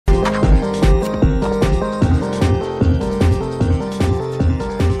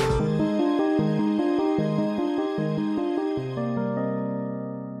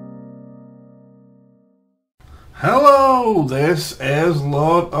Hello, this is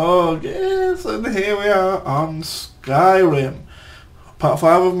LordUg. Yes, and here we are on Skyrim. Part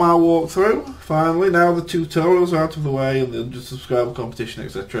 5 of my walkthrough. Finally, now the tutorials are out of the way and the subscriber competition,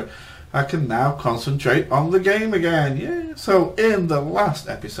 etc. I can now concentrate on the game again. Yeah. So, in the last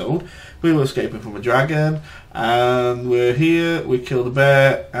episode, we were escaping from a dragon, and we're here, we killed a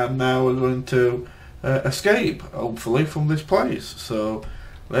bear, and now we're going to escape, hopefully, from this place. So,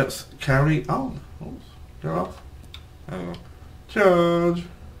 let's carry on. Oh, get off. Charge.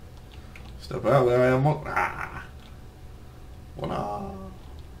 Step out there, I am. Ah. Voila.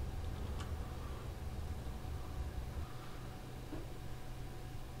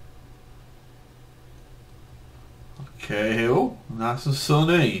 Okay, oh, nice and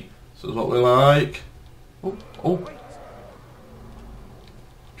sunny. This is what we like. Oh, oh.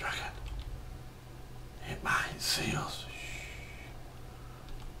 Dragon. It might see us. Shh.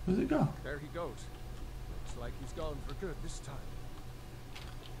 Where's it go? There he goes. Looks like he's gone for good this time.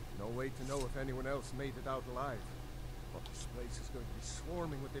 No way to know if anyone else made it out alive. But this place is going to be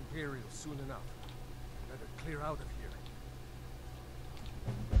swarming with Imperials soon enough. Better clear out of here.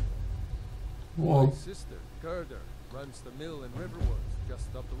 Whoa. My sister, Gerda, runs the mill in Riverwood,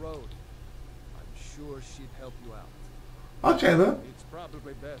 just up the road. I'm sure she'd help you out. Okay then. It's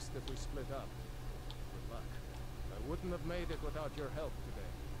probably best if we split up. Good luck. I wouldn't have made it without your help today.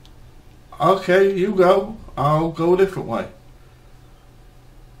 Okay, you go. I'll go a different way.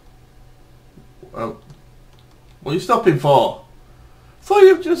 Well, what are you stopping for? I thought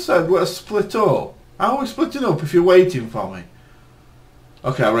you just said let's split up. How are we splitting up if you're waiting for me?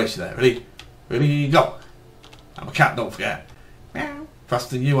 Okay, I'll race you there. Ready? Ready, go. I'm a cat, don't forget. Meow.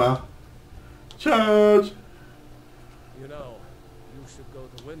 Faster than you are. Charge. You know, you should go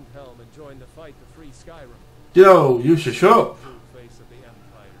to Windhelm and join the fight to free Skyrim. You know, you should shut up. Face of the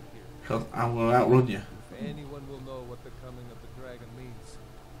Empire here. Because I'm going to outrun you. If anyone will know what the coming of the dragon means,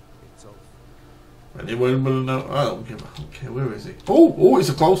 it's over. Anyone will know. I don't give a. Okay, where is he? Oh, oh, it's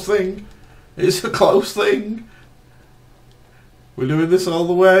a close thing. It's a close thing. We're doing this all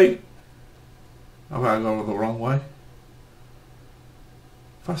the way. Have I gone the wrong way?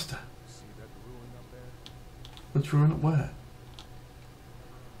 Faster. See that ruin up there? Which ruin up where?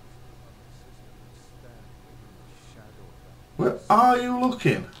 Where are you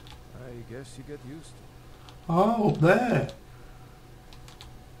looking? I guess you get used to it. Oh, up there.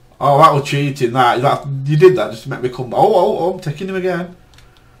 Oh, that was cheating. That you did that just to make me come. Oh, I'm taking him again.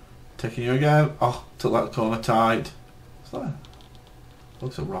 Taking you again. Oh, took that corner tight. What's that?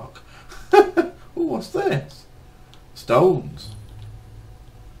 Looks a rock. Oh, what's this? Stones.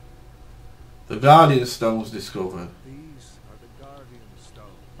 The Guardian Stones discovered. These are the Guardian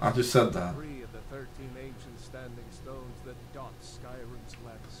Stones. I just said that. 3 of the 13 ancient standing stones that dot Skyrim's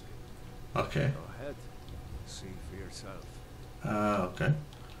landscape. Okay. Go ahead. See for yourself. Okay.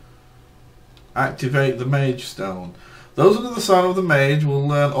 Activate the Mage Stone. Those under the sign of the Mage will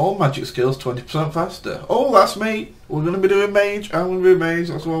learn all magic skills 20% faster. Oh, that's me. We're going to be doing Mage. I'm going to be Mage.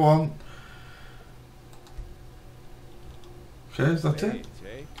 That's what I want. Okay, is that it?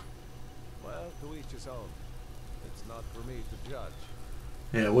 Jake. Well, to each his own. It's not for me to judge.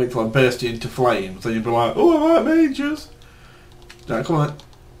 Yeah, wait till I burst you into flames. Then you'll be like, oh, I like mages. Right, come on.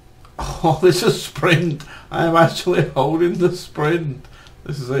 Oh, this is sprint. I am actually holding the sprint.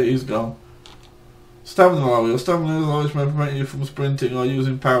 This is it. He's gone. Stamina low. Your stamina is always may prevent you from sprinting or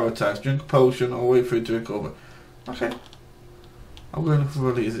using power attacks. Drink a potion or wait for it to recover. Okay. I'm going for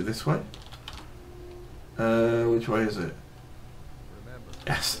really. Is it this way? Which way is it? Remember,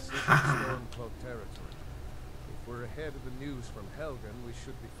 Yes. this is Stormcloak territory. If we're ahead of the news from Helgen, we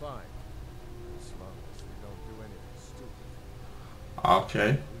should be fine. As long as we don't do anything stupid. Okay.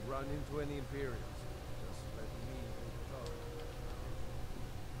 If we run into any Imperials, just let me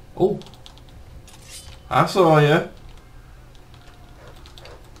go. Oh. I saw you.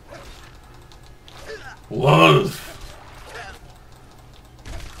 Wolf.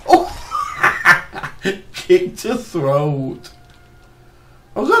 Oh! Kicked your throat.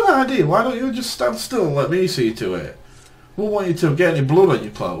 I've got an idea. Why don't you just stand still and let me see to it? We won't want you to get any blood on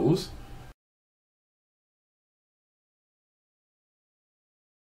your clothes.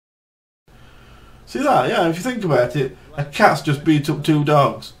 See that? Yeah, if you think about it, a cat's just beat up 2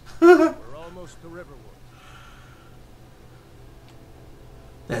 dogs. We're almost to Riverwood.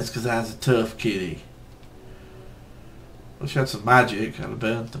 That's because I was a tough kitty. Wish I had some magic, I'd have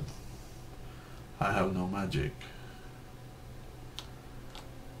burnt them. I have no magic.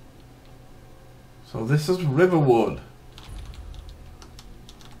 So this is Riverwood.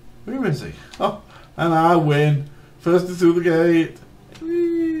 Where is he? Oh, and I win. First through the gate.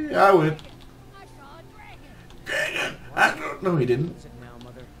 Whee, I win. I No, he didn't. Is it now,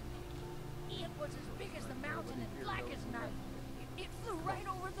 Mother? It was as big as the mountain and black as night. It flew right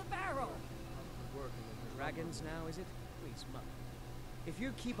over the barrel. Dragons now, is it? Please, Mother. If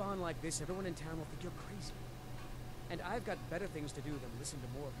you keep on like this, everyone in town will think you're crazy. And I've got better things to do than listen to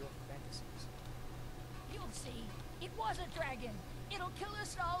more of your fantasies. You'll see. It was a dragon. It'll kill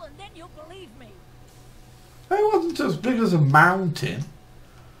us all, and then you'll believe me. It wasn't as big as a mountain.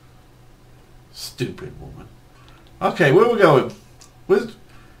 Stupid woman. Okay, where are we going? Where's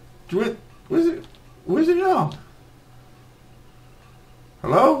it gone?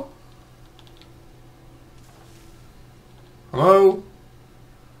 Hello? Hello?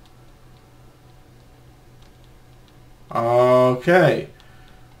 Okay.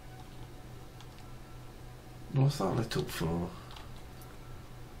 What's that little for?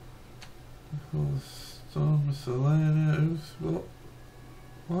 Storm miscellaneous. What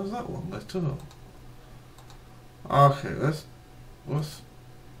is that one little? Okay, let's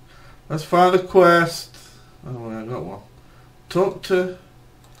find a quest. Oh, I got one. Talk to.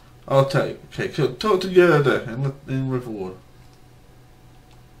 I'll take. Okay, talk to Gerda in Riverwood.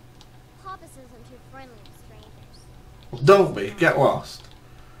 Hobbs isn't too friendly with strangers. Well, don't be. Get lost.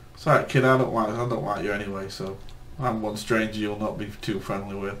 Sorry, kid. I don't like you anyway. So I'm one stranger you'll not be too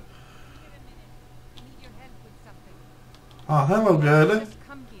friendly with. Oh, hello, Gerda.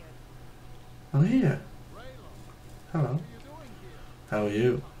 I'm here. Hello. How are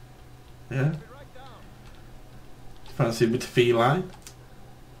you? Yeah? Fancy a bit of feline?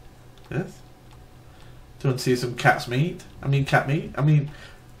 Yes? Do you want to see some cat's meat? Cat meat?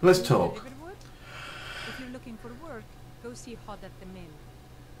 Let's talk. Riverwood? If you're looking for work, go see Hod at the mill.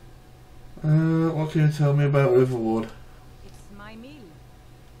 What can you tell me about Riverwood? It's my mill.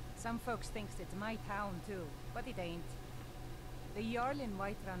 Some folks thinks it's my town too, but it ain't. The Jarl in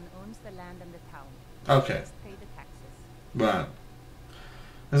Whiterun owns the land and the town. Okay. Just pay the taxes. Right.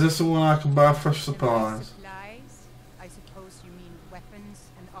 Is this the one I can buy fresh supplies? Supplies? I suppose you mean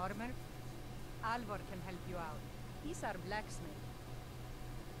weapons and armor? Alvor can help you out. He's our blacksmith.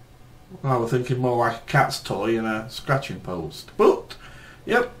 I was thinking more like a cat's toy and a scratching post. But,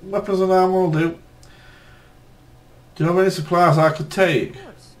 yep, weapons and armor will do. Do you have any supplies I could take? Of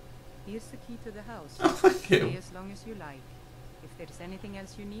course. Here's the key to the house. Oh, thank Stay you. as long as you like. If there's anything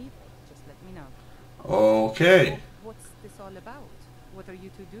else you need, just let me know. Okay. What's this all about? What are you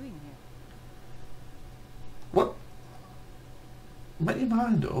two doing here? What? Make your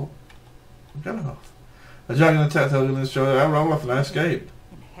mind up. Get off. A dragon attacked Helgen and destroyed our Rudolph and I escaped.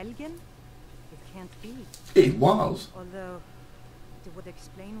 In Helgen? It can't be. It was. Although, it would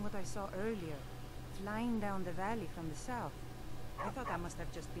explain what I saw earlier. Flying down the valley from the south. I thought I must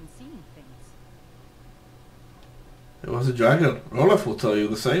have just been seeing things. It was a dragon. Rudolph will tell you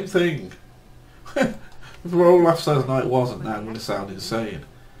the same thing. If Rudolph says no it wasn't, now I'm going to sound insane.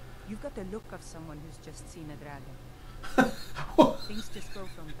 You've got the look of someone who's just seen a dragon. Things just go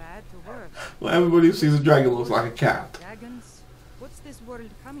from bad to worse. Well, everybody who sees a dragon looks like a cat. Dragons? What's this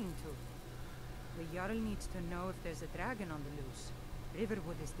world coming to? The Jarl needs to know if there's a dragon on the loose.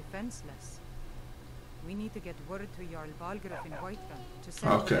 Riverwood is defenseless. We need to get word to Jarl Balgruuf in Whiterun to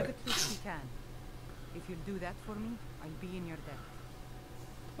send whatever troops he can. If you'll do that for me, I'll be in your debt.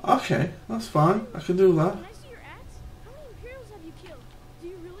 Okay, that's fine. I can do that. Can I see your axe? How many Imperials have you killed? Do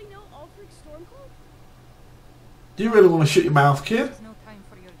you really know Ulfric Stormcold? Do you really want to shut your mouth, kid? There's no time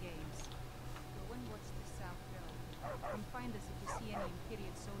for your games. Go and watch the south road. And find us if you see any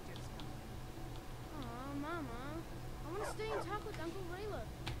Imperial soldiers coming. Aw, Mama. I want to stay and talk with Uncle Rayla.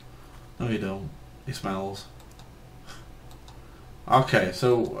 No, you don't. He smells. Okay,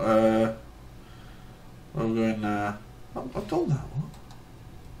 so, we're going, I've done that one.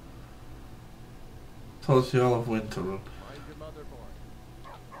 Towards the All of Winterrun.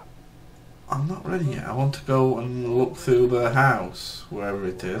 I'm not ready yet. I want to go and look through the house, wherever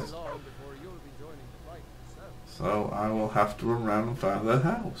it is. So I will have to run around and find the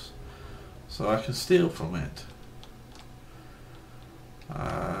house, so I can steal from it.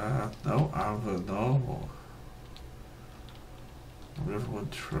 No, no.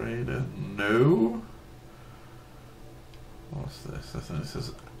 Riverwood Trader, no. What's this? I think this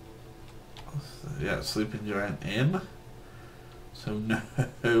is, yeah, Sleeping Giant Inn. So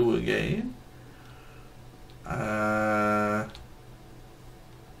no again.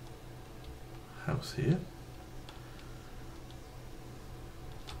 House here.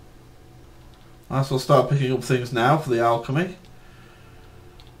 I will start picking up things now for the alchemy.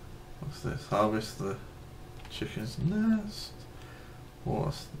 What's this? Harvest the chicken's nest.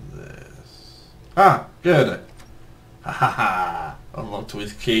 What's this? Ah, Gerda. Ha ha ha! Unlocked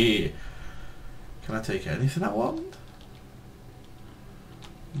with key. Can I take anything I want?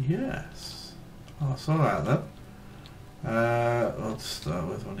 Yes. Oh, that's alright then. Let's start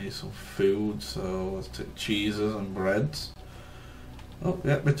with, I need some food, so let's take cheeses and breads. Oh,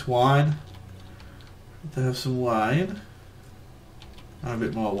 yeah, bit of wine. They have some wine. And a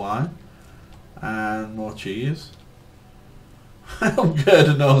bit more wine. And more cheese. I'm good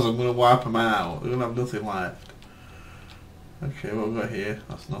and knows I'm going to wipe them out. We're going to have nothing left. Okay, what have we got here?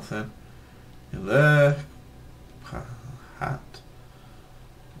 That's nothing. In there. Hat.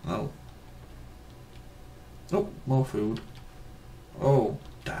 No. Oh, more food. Oh,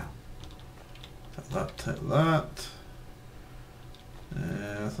 damn. Take that, take that.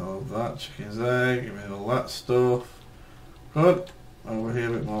 That's all that. Chicken's egg. Give me all that stuff. Good. Over here,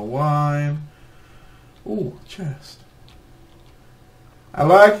 a bit more wine. Ooh, chest. I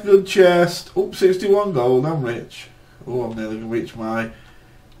like a good chest. Oops, 61 gold. I'm rich. Oh, I'm nearly going to reach my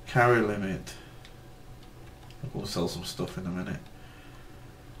carry limit. I'll go sell some stuff in a minute.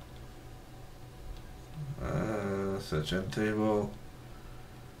 Search end table.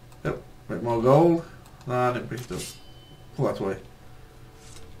 Yep, a bit more gold. No, I didn't pick it up. Pull that away.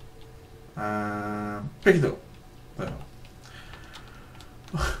 Pick it up. There.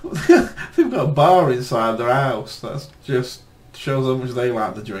 They've got a bar inside their house. That's just shows how much they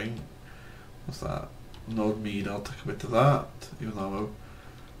like to drink. What's that? No mead. I'll take a bit of that, even though I'm a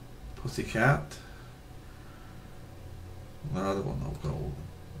pussycat. No, I don't want no gold.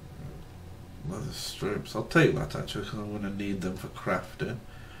 Leather strips. I'll take that actually because I'm going to need them for crafting.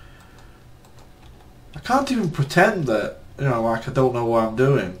 I can't even pretend that, you know, like I don't know what I'm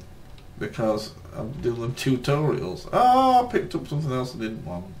doing because I'm doing them tutorials. Oh, I picked up something else I didn't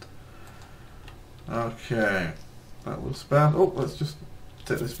want. Okay, that looks bad. Oh, let's just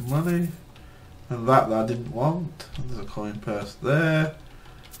take this money and that I didn't want. And there's a coin purse there.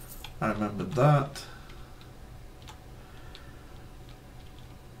 I remembered that.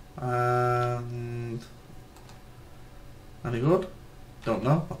 And any good? Don't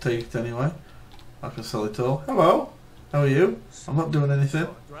know. I'll take it anyway. I can sell it all. Hello. How are you? I'm not doing anything.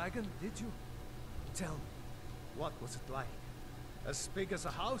 Saw a dragon, did you? Tell me, what was it like? As big as a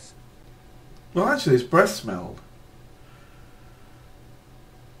house? Well, actually, his breath smelled.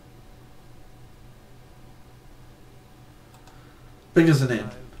 Big as an inn.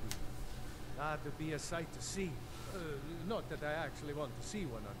 That would be a sight to see. Not that I actually want to see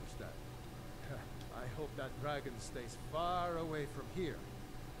one, understand. I hope that dragon stays far away from here.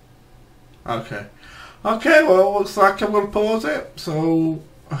 Okay. Okay, well, looks like I'm going to pause it. So,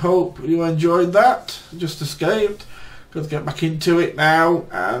 I hope you enjoyed that. Just escaped. Got to get back into it now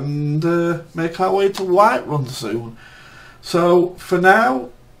and make our way to Whiterun soon. So, for now,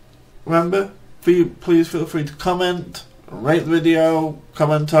 remember, please feel free to comment, rate the video,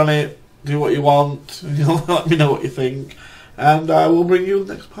 comment on it, do what you want, let me know what you think, and I will bring you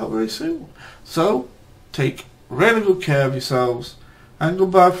the next part very soon. So, take really good care of yourselves, and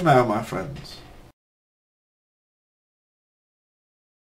goodbye for now, my friends.